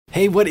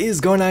Hey, what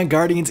is going on,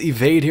 Guardians?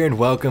 Evade here and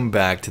welcome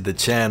back to the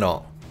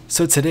channel.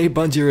 So today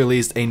Bungie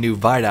released a new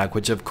Vidoc,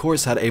 which of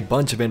course had a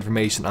bunch of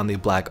information on the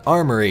Black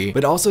Armory,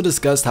 but also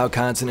discussed how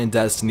content in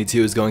Destiny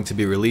 2 is going to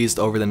be released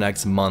over the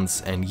next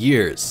months and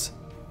years.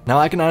 Now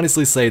I can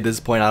honestly say at this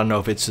point I don't know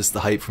if it's just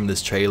the hype from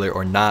this trailer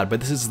or not, but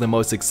this is the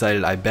most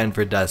excited I've been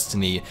for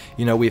Destiny.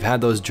 You know, we've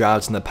had those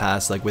droughts in the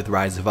past like with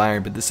Rise of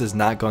Iron, but this is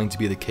not going to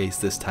be the case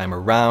this time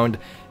around,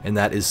 and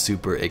that is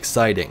super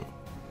exciting.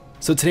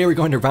 So today we're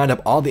going to round up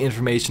all the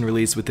information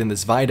released within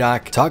this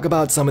Vidoc, talk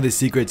about some of the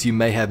secrets you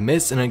may have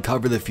missed, and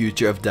uncover the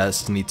future of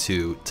Destiny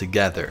 2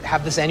 together.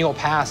 Have this annual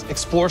pass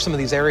explore some of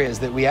these areas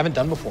that we haven't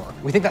done before.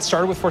 We think that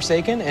started with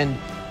Forsaken, and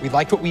we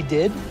liked what we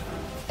did,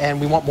 and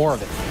we want more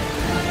of it.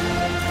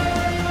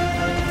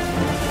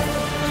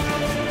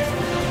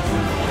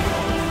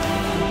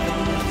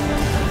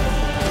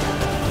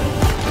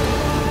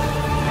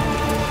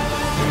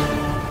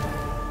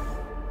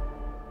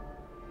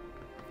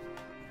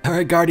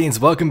 Alright Guardians,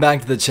 welcome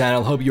back to the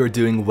channel. Hope you are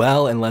doing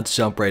well, and let's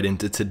jump right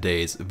into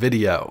today's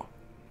video.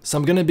 So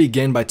I'm going to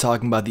begin by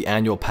talking about the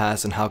annual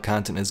pass and how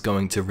content is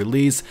going to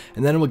release,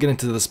 and then we'll get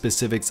into the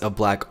specifics of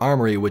Black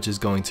Armory, which is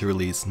going to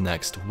release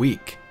next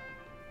week.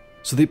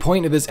 So the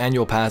point of this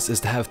annual pass is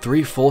to have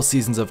 3 full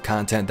seasons of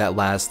content that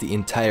last the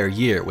entire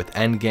year, with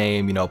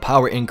endgame,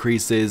 power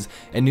increases,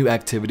 and new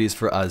activities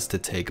for us to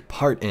take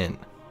part in.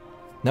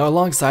 Now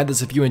alongside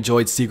this, if you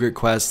enjoyed secret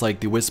quests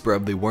like the Whisper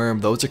of the Worm,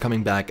 those are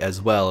coming back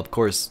as well. Of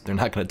course, they're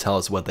not going to tell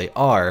us what they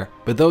are,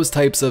 but those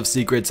types of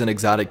secrets and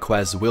exotic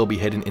quests will be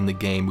hidden in the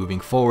game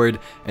moving forward,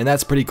 and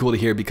that's pretty cool to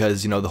hear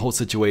because, the whole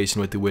situation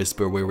with the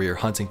Whisper where we were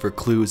hunting for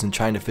clues and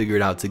trying to figure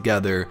it out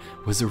together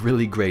was a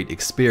really great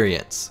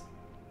experience.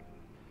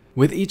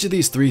 With each of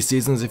these 3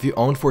 seasons, if you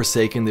own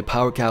Forsaken, the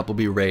power cap will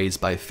be raised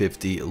by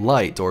 50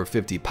 light, or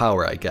 50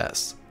 power I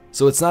guess.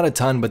 So it's not a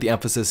ton, but the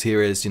emphasis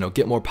here is,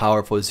 get more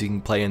powerful so you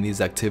can play in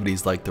these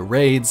activities like the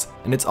raids,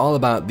 and it's all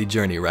about the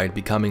journey, right?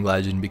 Becoming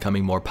legend,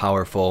 becoming more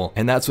powerful,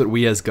 and that's what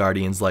we as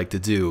Guardians like to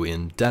do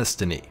in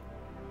Destiny.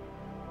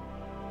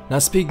 Now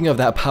speaking of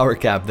that power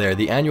cap there,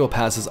 the annual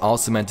pass is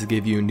also meant to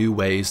give you new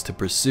ways to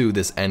pursue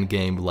this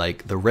endgame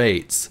like the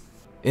raids.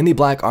 In the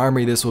Black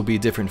Armory, this will be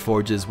different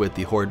forges with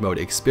the Horde mode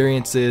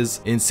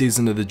experiences. In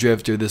Season of the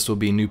Drifter, this will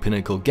be new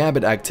Pinnacle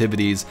Gambit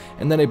activities,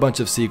 and then a bunch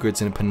of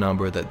secrets in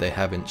Penumbra that they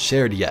haven't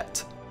shared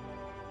yet.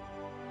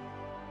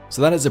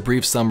 So that is a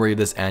brief summary of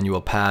this annual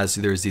pass.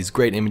 There's these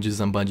great images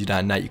on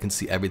Bungie.net, you can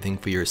see everything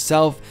for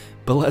yourself,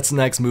 but let's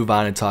next move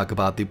on and talk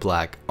about the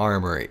Black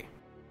Armory.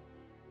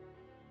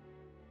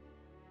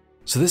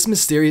 So this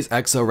mysterious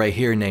Exo right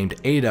here named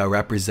Ada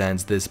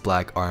represents this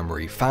Black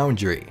Armory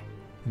foundry.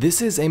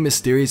 This is a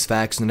mysterious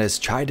faction that has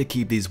tried to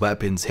keep these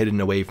weapons hidden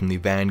away from the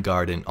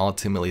Vanguard and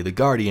ultimately the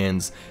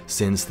Guardians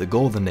since the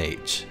Golden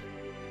Age.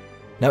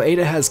 Now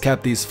Ada has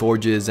kept these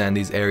forges and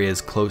these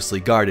areas closely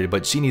guarded,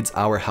 but she needs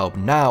our help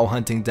now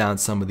hunting down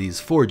some of these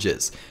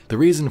forges. The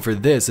reason for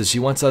this is she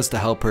wants us to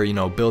help her,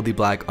 build the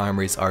Black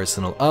Armory's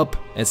arsenal up,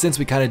 and since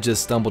we kind of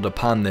just stumbled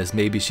upon this,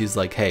 maybe she's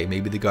like, hey,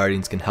 maybe the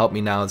Guardians can help me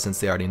now since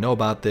they already know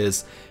about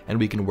this, and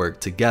we can work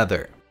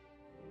together.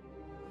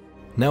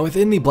 Now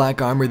within the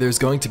Black Armory, there's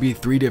going to be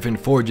 3 different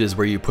forges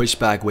where you push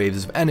back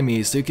waves of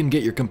enemies so you can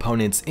get your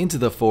components into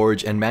the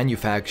forge and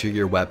manufacture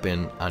your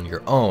weapon on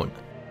your own.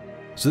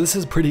 So this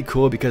is pretty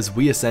cool because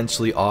we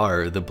essentially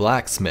are the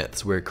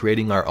blacksmiths. We're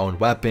creating our own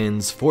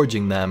weapons,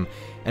 forging them,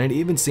 and it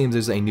even seems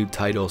there's a new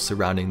title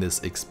surrounding this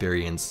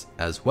experience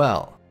as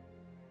well.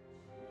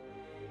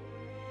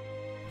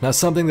 Now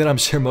something that I'm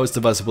sure most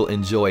of us will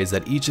enjoy is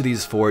that each of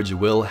these forges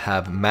will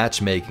have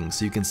matchmaking,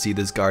 so you can see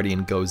this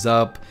Guardian goes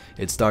up,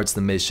 it starts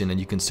the mission, and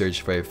you can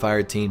search for a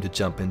fire team to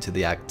jump into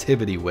the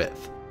activity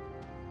with.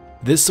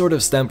 This sort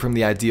of stemmed from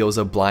the ideals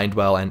of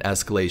Blindwell and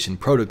Escalation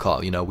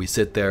Protocol. We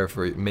sit there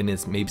for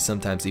minutes, maybe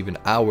sometimes even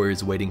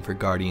hours waiting for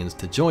Guardians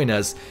to join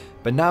us,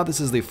 but now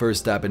this is the first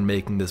step in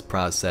making this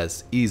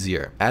process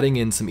easier, adding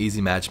in some easy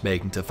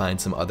matchmaking to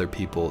find some other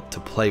people to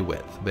play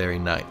with. Very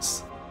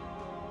nice.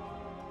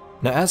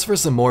 Now as for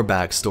some more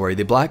backstory,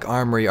 the Black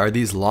Armory are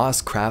these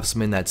lost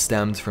craftsmen that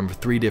stemmed from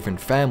 3 different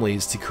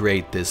families to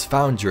create this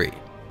foundry.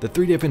 The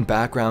 3 different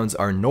backgrounds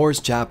are Norse,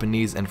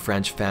 Japanese, and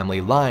French family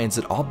lines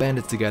that all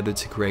banded together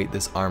to create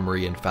this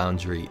armory and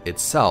foundry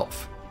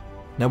itself.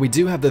 Now we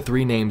do have the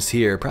 3 names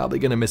here, probably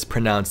gonna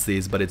mispronounce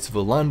these, but it's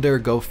Volunder,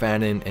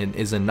 Gofanin, and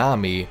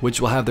Izanami, which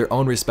will have their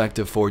own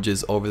respective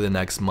forges over the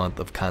next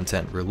month of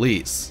content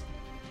release.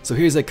 So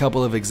here's a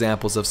couple of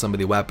examples of some of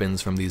the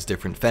weapons from these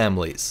different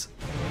families.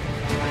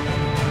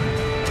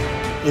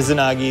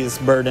 Izanagi's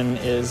burden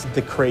is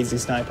the crazy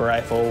sniper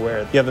rifle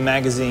where you have a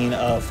magazine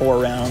of 4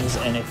 rounds,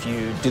 and if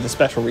you do the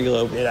special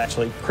reload, it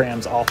actually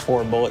crams all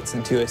 4 bullets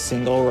into a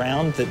single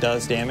round that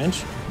does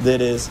damage. That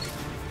is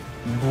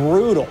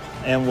brutal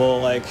and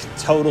will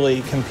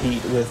totally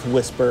compete with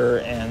Whisper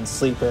and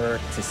Sleeper.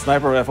 It's a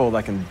sniper rifle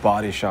that can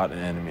body shot an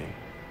enemy.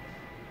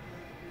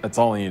 That's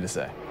all I need to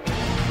say.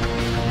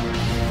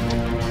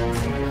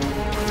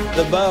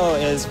 The bow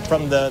is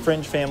from the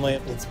Fringe family.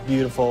 It's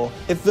beautiful.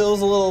 It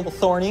feels a little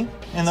thorny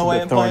in the way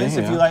it plays.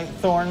 If you like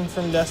Thorn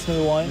from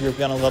Destiny 1, you're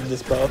gonna love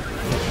this bow.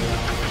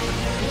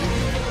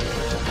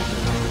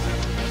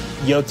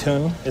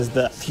 Jotun is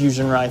the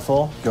fusion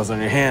rifle. Goes on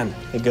your hand.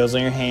 It goes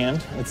on your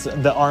hand. It's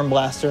the arm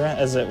blaster,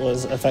 as it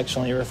was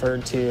affectionately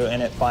referred to,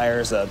 and it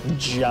fires a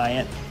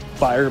giant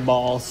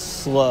fireball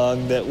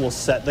slug that will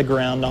set the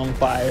ground on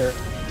fire.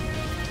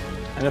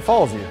 And it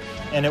follows you.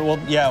 And it will,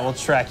 yeah, it will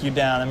track you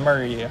down and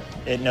murder you.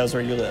 It knows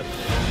where you live.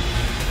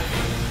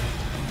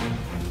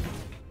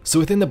 So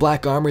within the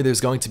Black Armory, there's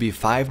going to be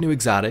 5 new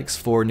exotics,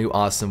 4 new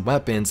awesome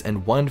weapons,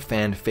 and 1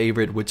 fan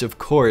favorite, which of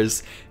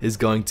course is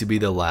going to be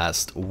the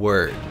last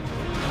word.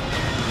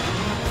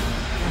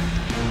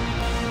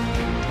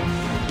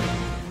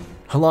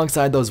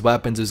 Alongside those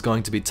weapons, there's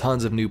going to be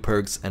tons of new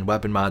perks and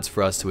weapon mods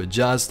for us to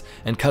adjust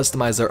and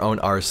customize our own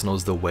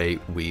arsenals the way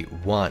we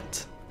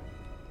want.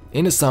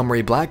 In a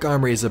summary, Black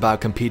Armory is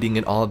about competing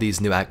in all of these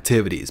new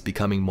activities,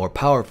 becoming more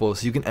powerful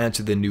so you can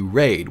enter the new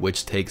raid,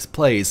 which takes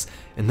place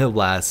in the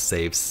last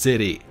safe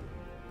city.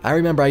 I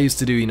remember I used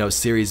to do,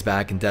 series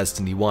back in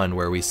Destiny 1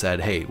 where we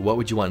said, hey, what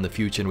would you want in the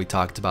future? And we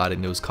talked about it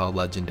and it was called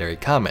Legendary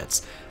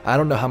Comments. I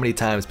don't know how many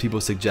times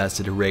people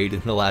suggested a raid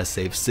in the last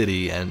safe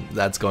city, and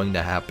that's going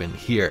to happen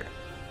here.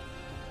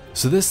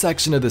 So this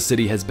section of the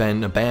city has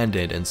been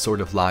abandoned and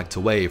sort of locked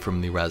away from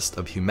the rest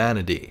of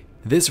humanity.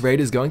 This raid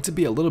is going to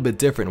be a little bit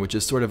different, which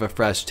is sort of a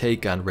fresh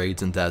take on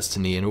raids in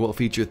Destiny, and it will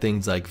feature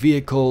things like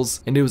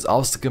vehicles, and it was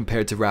also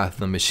compared to Wrath of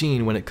the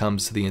Machine when it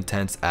comes to the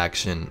intense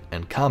action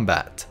and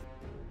combat.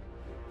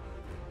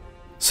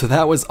 So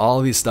that was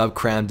all the stuff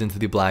crammed into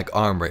the Black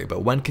Armory,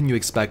 but when can you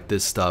expect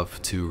this stuff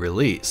to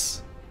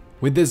release?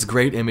 With this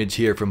great image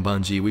here from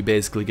Bungie, we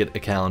basically get a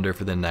calendar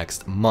for the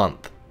next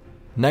month.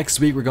 Next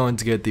week we're going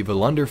to get the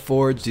Volunder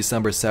Forge.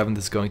 December 7th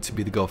is going to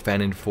be the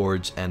Gofanin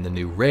Forge and the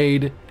new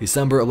raid.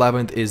 December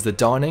 11th is the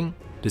Dawning.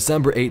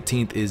 December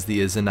 18th is the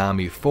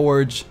Izanami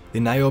Forge. The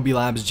Niobe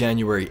Labs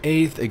January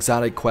 8th,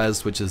 Exotic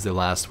Quest, which is the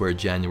last word,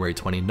 January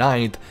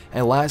 29th,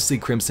 and lastly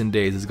Crimson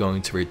Days is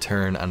going to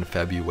return on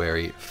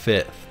February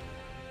 5th.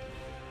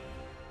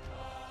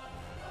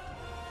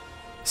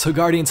 So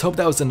Guardians, hope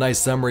that was a nice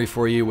summary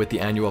for you with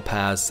the annual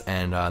pass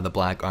and the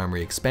Black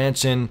Armory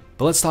expansion,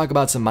 but let's talk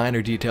about some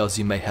minor details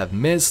you may have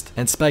missed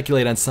and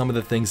speculate on some of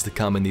the things to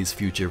come in these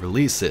future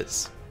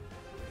releases.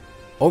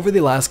 Over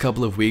the last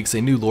couple of weeks,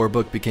 a new lore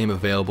book became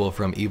available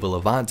from Eva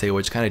Levante,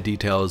 which kind of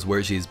details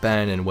where she's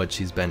been and what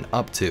she's been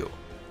up to.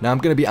 Now I'm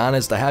going to be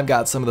honest, I have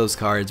got some of those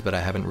cards, but I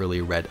haven't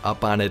really read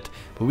up on it,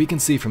 but we can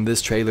see from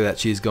this trailer that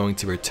she's going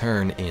to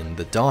return in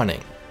the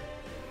Dawning.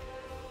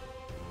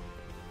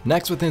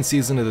 Next, within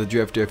Season of the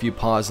Drifter, if you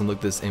pause and look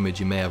at this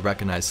image, you may have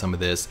recognized some of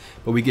this,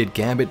 but we get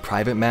Gambit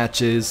private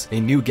matches, a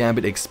new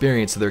Gambit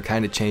experience, so they're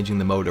kind of changing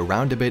the mode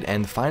around a bit,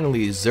 and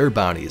finally Xur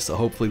Bounties, so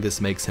hopefully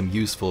this makes him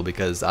useful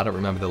because I don't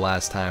remember the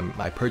last time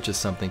I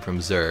purchased something from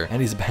Xur,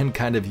 and he's been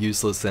kind of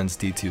useless since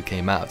D2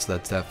 came out, so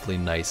that's definitely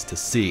nice to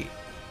see.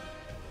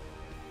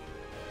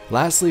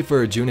 Lastly,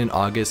 for June and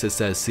August, it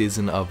says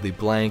Season of the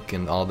Blank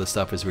and all this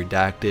stuff is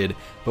redacted,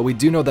 but we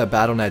do know that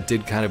Battle.net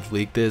did kind of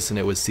leak this and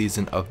it was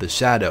Season of the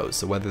Shadows,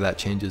 so whether that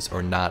changes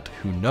or not,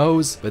 who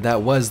knows, but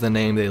that was the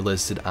name they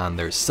listed on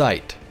their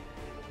site.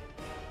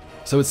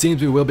 So it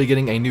seems we will be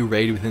getting a new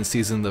raid within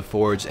Season of the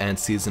Forge and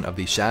Season of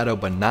the Shadow,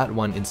 but not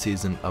one in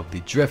Season of the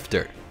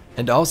Drifter.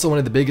 And also one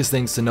of the biggest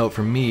things to note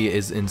for me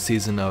is in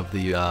Season of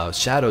the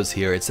Shadows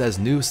here, it says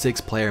new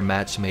 6-player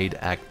match-made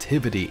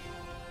activity.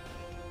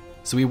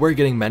 So we were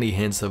getting many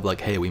hints of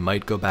like, hey, we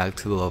might go back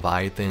to the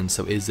Leviathan,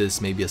 so is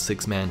this maybe a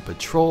 6-man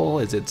patrol?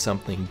 Is it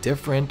something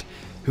different?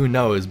 Who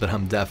knows, but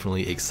I'm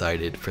definitely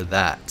excited for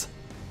that.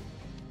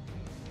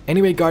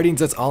 Anyway, Guardians,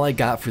 that's all I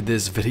got for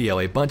this video.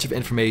 A bunch of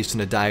information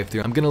to dive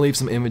through. I'm going to leave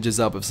some images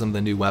up of some of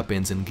the new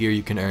weapons and gear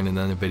you can earn, and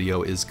then the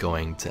video is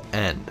going to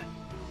end.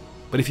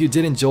 But if you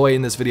did enjoy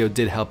and this video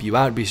did help you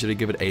out, be sure to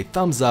give it a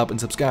thumbs up and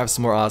subscribe for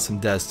some more awesome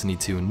Destiny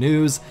 2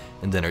 news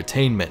and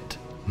entertainment.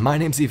 My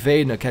name's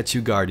Evade, and I'll catch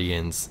you,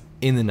 Guardians,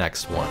 in the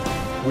next one.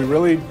 We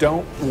really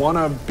don't want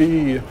to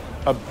be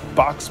a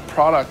box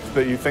product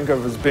that you think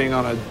of as being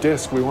on a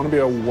disc. We want to be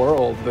a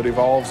world that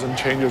evolves and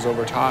changes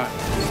over time.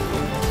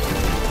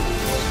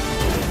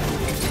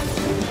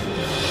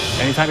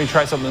 Anytime you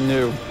try something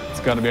new,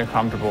 it's going to be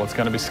uncomfortable, it's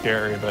going to be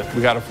scary, but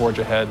we got to forge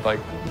ahead. Like,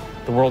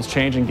 the world's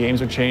changing,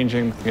 games are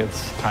changing,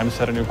 it's time to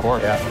set a new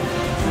course.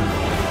 Yeah.